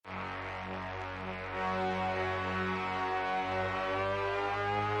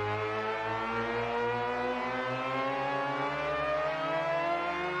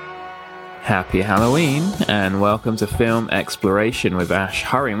Happy Halloween and welcome to Film Exploration with Ash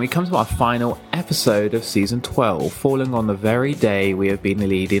Hurry. And we come to our final episode of Season 12, falling on the very day we have been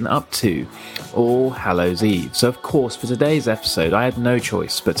leading up to, All Hallows Eve. So of course, for today's episode, I had no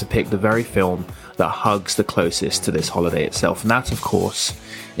choice but to pick the very film that hugs the closest to this holiday itself. And that, of course,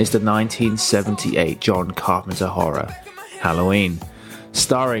 is the 1978 John Carpenter horror, Halloween.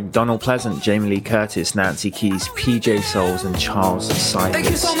 Starring Donald Pleasence, Jamie Lee Curtis, Nancy Kyes, PJ Souls, and Charles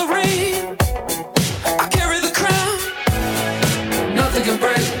Cyphers.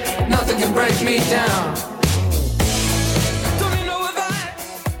 Nothing can break me down.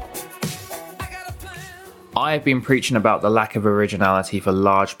 I have been preaching about the lack of originality for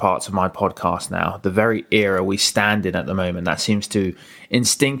large parts of my podcast now. The very era we stand in at the moment that seems to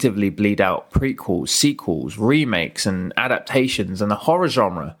instinctively bleed out prequels, sequels, remakes, and adaptations, and the horror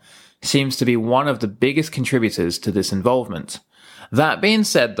genre seems to be one of the biggest contributors to this involvement. That being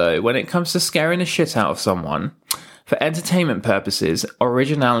said, though, when it comes to scaring the shit out of someone, for entertainment purposes,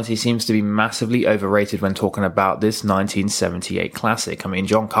 originality seems to be massively overrated when talking about this 1978 classic. I mean,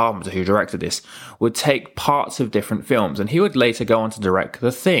 John Carpenter, who directed this, would take parts of different films, and he would later go on to direct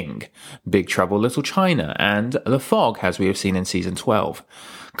The Thing, Big Trouble Little China, and The Fog, as we have seen in Season 12.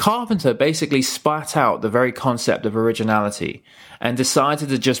 Carpenter basically spat out the very concept of originality and decided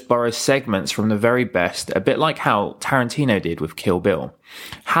to just borrow segments from the very best, a bit like how Tarantino did with Kill Bill.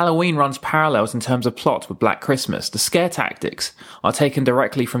 Halloween runs parallels in terms of plot with Black Christmas. The scare tactics are taken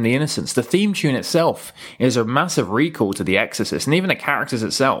directly from The Innocents. The theme tune itself is a massive recall to The Exorcist, and even the characters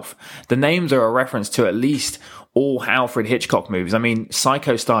itself. The names are a reference to at least all Alfred Hitchcock movies. I mean,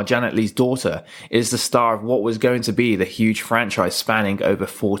 Psycho star Janet Leigh's daughter is the star of what was going to be the huge franchise spanning over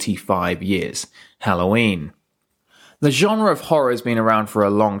 45 years, Halloween. The genre of horror has been around for a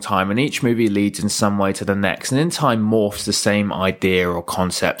long time, and each movie leads in some way to the next, and in time morphs the same idea or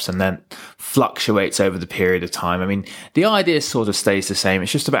concepts and then fluctuates over the period of time. I mean, the idea sort of stays the same.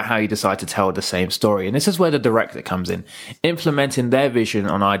 It's just about how you decide to tell the same story. And this is where the director comes in, implementing their vision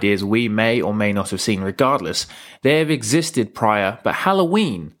on ideas we may or may not have seen. Regardless, they have existed prior, but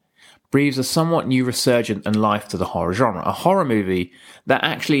Halloween breathes a somewhat new resurgence and life to the horror genre. A horror movie that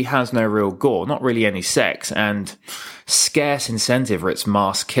actually has no real gore, not really any sex, and scarce incentive for its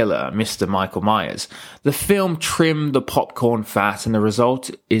masked killer, Mr. Michael Myers. The film trimmed the popcorn fat, and the result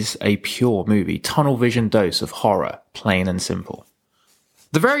is a pure movie, tunnel vision dose of horror, plain and simple.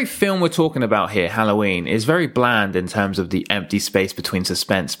 The very film we're talking about here, Halloween, is very bland in terms of the empty space between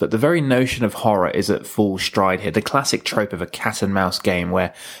suspense, but the very notion of horror is at full stride here. The classic trope of a cat and mouse game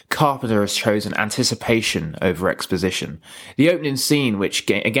where Carpenter has chosen anticipation over exposition. The opening scene, which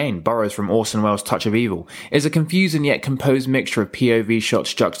again borrows from Orson Welles' Touch of Evil, is a confusing yet composed mixture of POV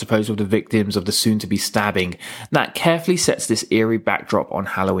shots juxtaposed with the victims of the soon-to-be stabbing that carefully sets this eerie backdrop on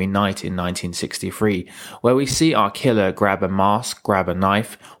Halloween night in 1963, where we see our killer grab a mask, grab a knife,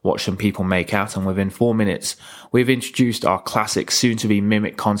 watch some people make out, and within 4 minutes, we've introduced our classic, soon-to-be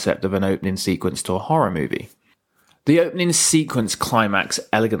mimic concept of an opening sequence to a horror movie. The opening sequence climax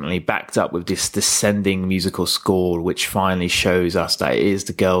elegantly backed up with this descending musical score, which finally shows us that it is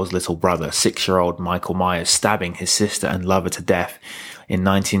the girl's little brother, 6-year-old Michael Myers, stabbing his sister and lover to death in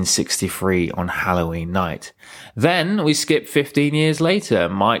 1963 on Halloween night. Then we skip 15 years later.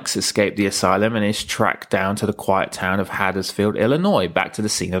 Mike's escaped the asylum and is tracked down to the quiet town of Huddersfield, Illinois, back to the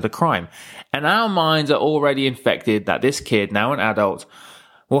scene of the crime. And our minds are already infected that this kid, now an adult,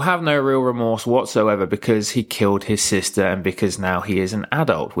 will have no real remorse whatsoever because he killed his sister and because now he is an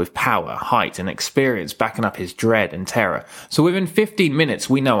adult with power, height, and experience backing up his dread and terror. So within 15 minutes,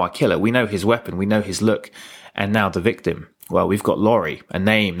 we know our killer, we know his weapon, we know his look, and now the victim. Well, we've got Laurie, a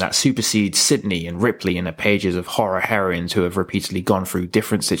name that supersedes Sydney and Ripley in the pages of horror heroines who have repeatedly gone through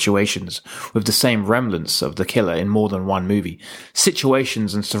different situations with the same remnants of the killer in more than one movie.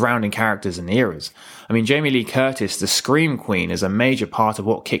 Situations and surrounding characters and eras. I mean, Jamie Lee Curtis, the Scream Queen, is a major part of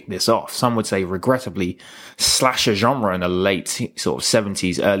what kicked this off. Some would say, regrettably, slasher genre in the late sort of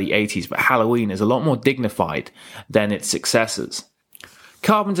 70s, early 80s, but Halloween is a lot more dignified than its successors.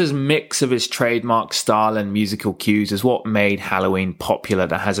 Carpenter's mix of his trademark style and musical cues is what made Halloween popular,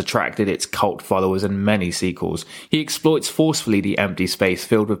 that has attracted its cult followers and many sequels. He exploits forcefully the empty space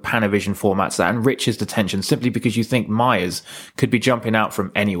filled with Panavision formats that enriches the tension simply because you think Myers could be jumping out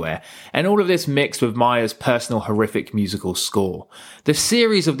from anywhere. And all of this mixed with Myers' personal horrific musical score. The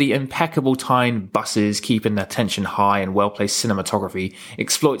series of the impeccable timed buses keeping the tension high and well-placed cinematography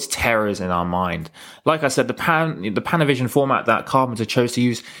exploits terrors in our mind. Like I said, the Panavision format that Carpenter chose chose to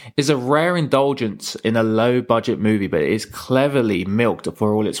use is a rare indulgence in a low-budget movie, but it is cleverly milked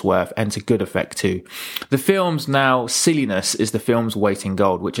for all it's worth and to good effect too. The film's now silliness is the film's weight in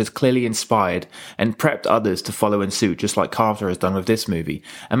gold, which has clearly inspired and prepped others to follow in suit, just like Carpenter has done with this movie.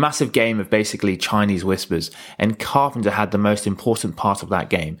 A massive game of basically Chinese whispers, and Carpenter had the most important part of that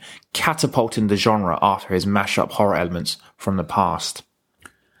game, catapulting the genre after his mash-up horror elements from the past.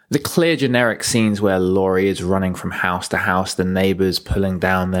 The clear generic scenes where Laurie is running from house to house, the neighbours pulling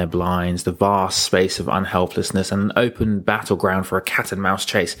down their blinds, the vast space of unhelplessness and an open battleground for a cat and mouse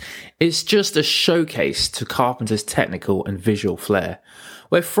chase is just a showcase to Carpenter's technical and visual flair.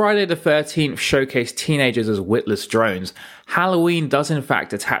 Where Friday the 13th showcased teenagers as witless drones, Halloween does in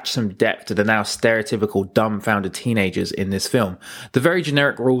fact attach some depth to the now stereotypical dumbfounded teenagers in this film. The very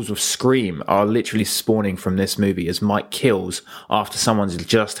generic rules of Scream are literally spawning from this movie as Mike kills after someone's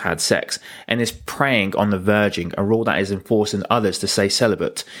just had sex and is preying on the virgin, a rule that is enforcing others to stay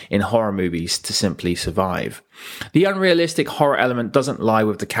celibate in horror movies to simply survive. The unrealistic horror element doesn't lie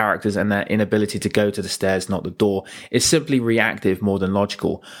with the characters and their inability to go to the stairs, not the door. It's simply reactive more than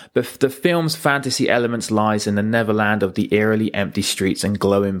logical. But the film's fantasy elements lies in the Neverland of the eerily empty streets and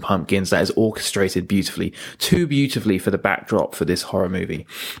glowing pumpkins that is orchestrated beautifully, too beautifully for the backdrop for this horror movie.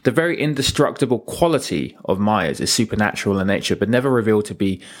 The very indestructible quality of Myers is supernatural in nature, but never revealed to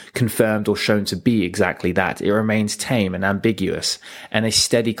be confirmed or shown to be exactly that. It remains tame and ambiguous, and a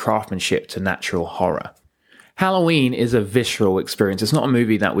steady craftsmanship to natural horror. Halloween is a visceral experience. It's not a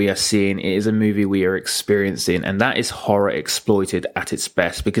movie that we are seeing. It is a movie we are experiencing, and that is horror exploited at its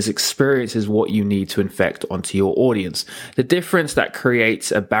best, because experience is what you need to infect onto your audience. The difference that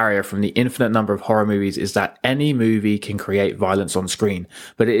creates a barrier from the infinite number of horror movies is that any movie can create violence on screen,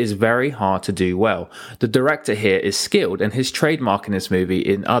 but it is very hard to do well. The director here is skilled, and his trademark in this movie,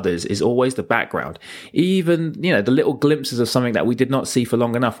 in others, is always the background. Even, the little glimpses of something that we did not see for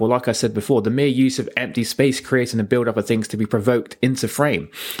long enough. Well, like I said before, the mere use of empty space creating a build-up of things to be provoked into frame.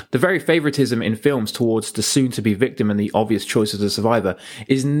 The very favoritism in films towards the soon-to-be victim and the obvious choice of the survivor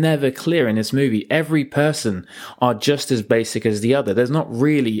is never clear in this movie. Every person are just as basic as the other. There's not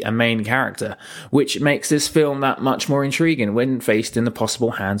really a main character, which makes this film that much more intriguing when faced in the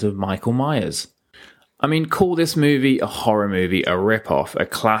possible hands of Michael Myers. I mean, call this movie a horror movie, a rip-off, a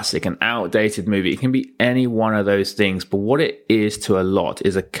classic, an outdated movie. It can be any one of those things, but what it is to a lot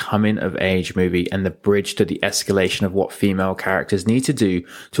is a coming-of-age movie and the bridge to the escalation of what female characters need to do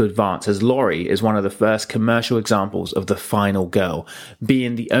to advance, as Laurie is one of the first commercial examples of the final girl,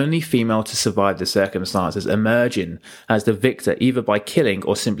 being the only female to survive the circumstances, emerging as the victor either by killing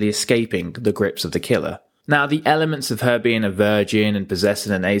or simply escaping the grips of the killer. Now, the elements of her being a virgin and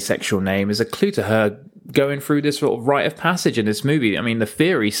possessing an asexual name is a clue to her going through this sort of rite of passage in this movie. I mean, the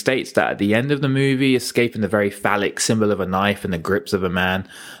theory states that at the end of the movie, escaping the very phallic symbol of a knife in the grips of a man,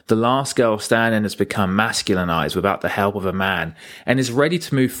 the last girl standing has become masculinized without the help of a man and is ready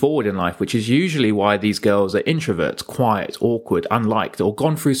to move forward in life, which is usually why these girls are introverts, quiet, awkward, unliked, or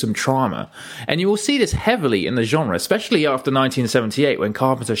gone through some trauma. And you will see this heavily in the genre, especially after 1978 when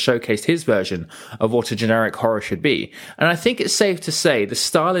Carpenter showcased his version of what a generic horror should be. And I think it's safe to say the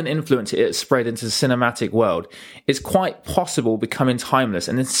style and influence it spread into the cinematic world is quite possible becoming timeless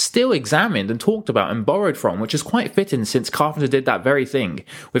and is still examined and talked about and borrowed from, which is quite fitting since Carpenter did that very thing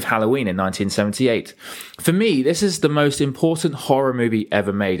with Halloween in 1978. For me, this is the most important horror movie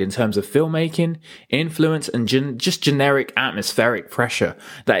ever made in terms of filmmaking, influence, and just generic atmospheric pressure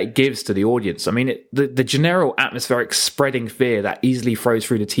that it gives to the audience. I mean, the general atmospheric spreading fear that easily throws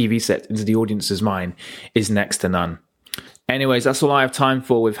through the TV set into the audience's mind is next to none. Anyways, that's all I have time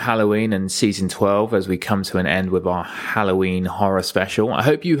for with Halloween and season 12 as we come to an end with our Halloween horror special. I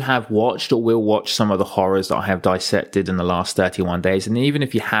hope you have watched or will watch some of the horrors that I have dissected in the last 31 days. And even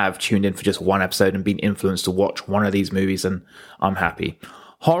if you have tuned in for just one episode and been influenced to watch one of these movies, then I'm happy.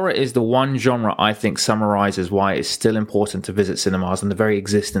 Horror is the one genre I think summarizes why it's still important to visit cinemas and the very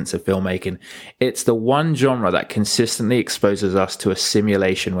existence of filmmaking. It's the one genre that consistently exposes us to a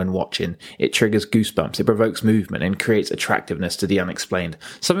simulation when watching. It triggers goosebumps, it provokes movement, and creates attractiveness to the unexplained,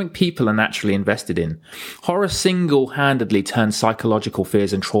 something people are naturally invested in. Horror single-handedly turns psychological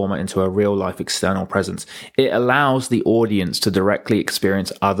fears and trauma into a real-life external presence. It allows the audience to directly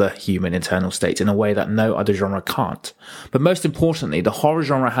experience other human internal states in a way that no other genre can't. But most importantly, the horror genre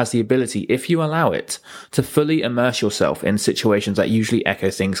genre has the ability, if you allow it, to fully immerse yourself in situations that usually echo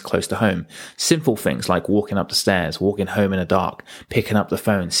things close to home. Simple things like walking up the stairs, walking home in the dark, picking up the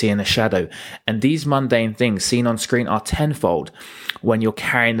phone, seeing a shadow. And these mundane things seen on screen are tenfold when you're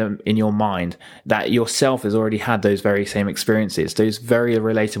carrying them in your mind, that yourself has already had those very same experiences, those very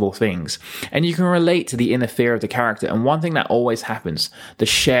relatable things. And you can relate to the inner fear of the character. And one thing that always happens, the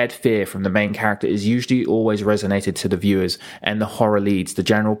shared fear from the main character is usually always resonated to the viewers and the horror leads, the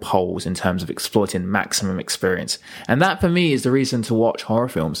general poles in terms of exploiting maximum experience. And that for me is the reason to watch horror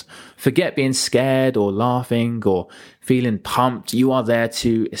films. Forget being scared or laughing or feeling pumped. You are there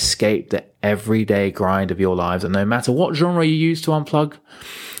to escape the everyday grind of your lives. And no matter what genre you use to unplug,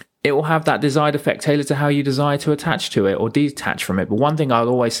 it will have that desired effect tailored to how you desire to attach to it or detach from it. But one thing I'll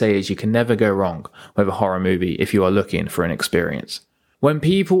always say is you can never go wrong with a horror movie if you are looking for an experience. When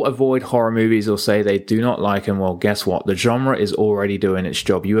people avoid horror movies or say they do not like them, well, guess what? The genre is already doing its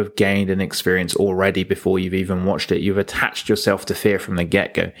job. You have gained an experience already before you've even watched it. You've attached yourself to fear from the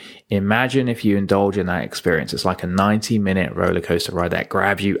get-go. Imagine if you indulge in that experience. It's like a 90-minute roller coaster ride that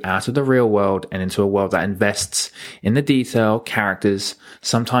grabs you out of the real world and into a world that invests in the detail, characters,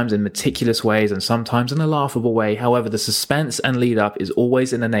 sometimes in meticulous ways and sometimes in a laughable way. However, the suspense and lead up is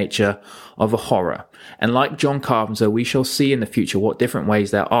always in the nature of a horror. And like John Carpenter, we shall see in the future what different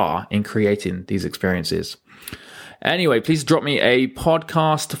ways there are in creating these experiences. Anyway, please drop me a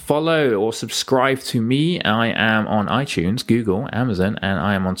podcast follow or subscribe to me. I am on iTunes, Google, Amazon, and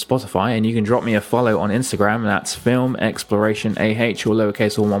I am on Spotify. And you can drop me a follow on Instagram. That's Film Exploration AH, or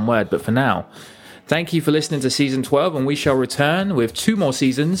lowercase or one word. But for now, thank you for listening to season 12, and we shall return with 2 more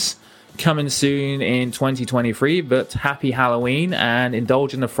seasons coming soon in 2023. But happy Halloween and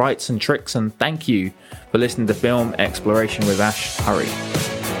indulge in the frights and tricks, and thank you for listening to Film Exploration with Ash Hurry.